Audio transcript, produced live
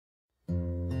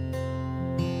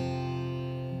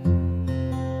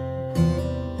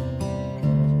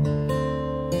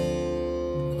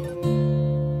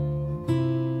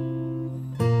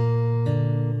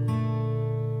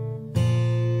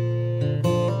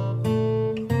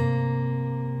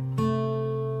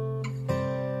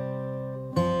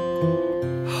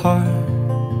heart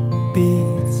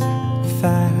beats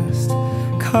fast,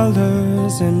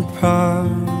 colors and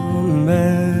promises.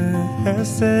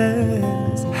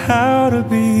 How to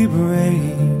be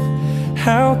brave,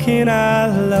 how can I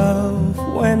love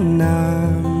when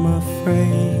I'm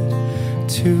afraid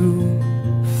to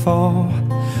fall?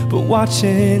 But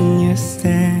watching you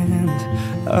stand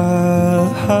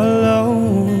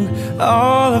alone,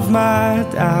 all of my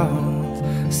doubt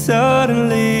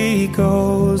suddenly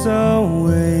goes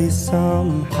away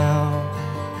somehow.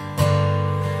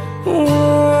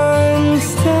 One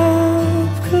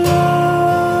step closer.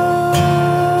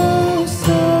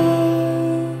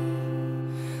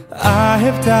 I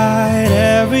have died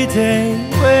every day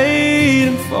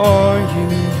waiting for you.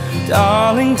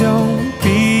 Darling, don't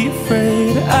be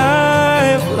afraid. I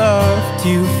have loved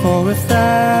you for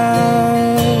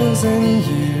 1,000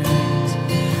 years.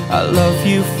 I love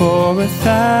you for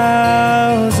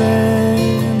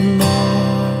 1,000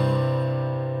 more.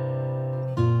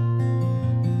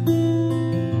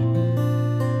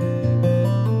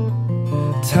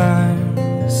 Time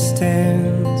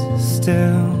stands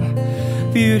still,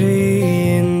 beauty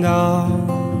in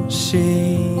all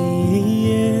she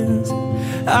is.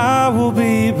 I will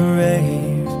be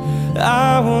brave,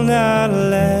 I will not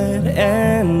let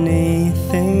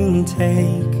anything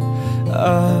take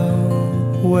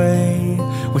away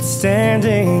what's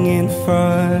standing in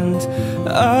front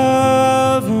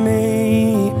of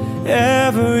me.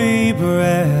 Every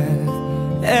breath,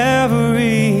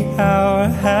 every hour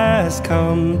has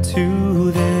come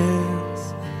to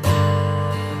this.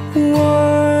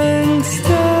 One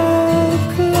step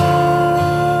closer.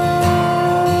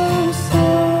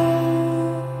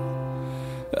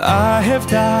 I have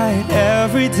died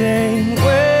every day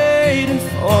waiting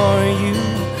for you.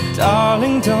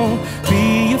 Darling, don't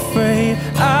be afraid.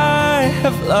 I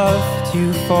have loved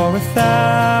you for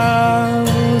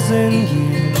 1,000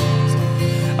 years.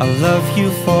 I'll love you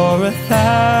for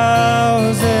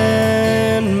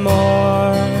 1,000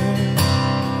 more.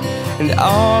 And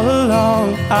all along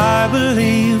I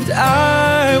believed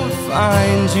I would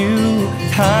find you.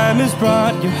 Time has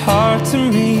brought your heart to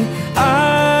me. I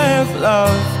have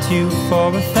loved you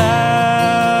for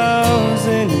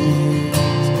 1,000 years.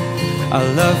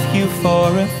 I'll love you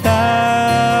for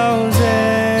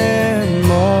 1,000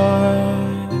 more.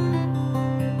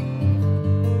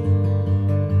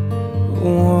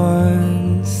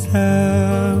 One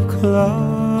step closer.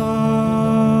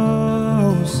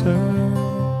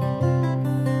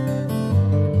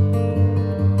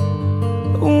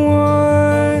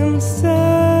 One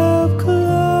step closer.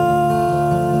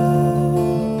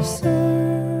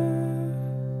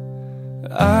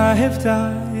 I have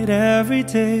died every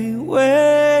day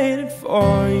waiting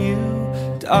for you.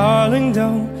 Darling,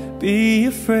 don't be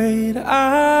afraid.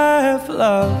 I have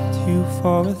loved you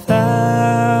for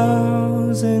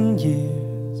 1,000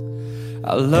 years.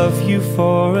 I'll love you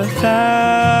for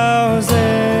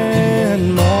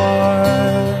 1,000 more.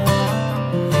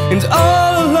 And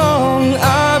all along I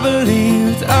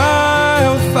believed I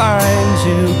would find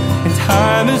you. And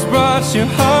time has brought your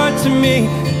heart to me.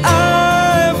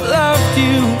 I've loved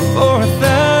you for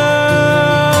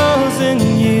 1,000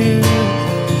 years.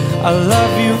 I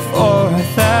love you for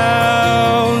 1,000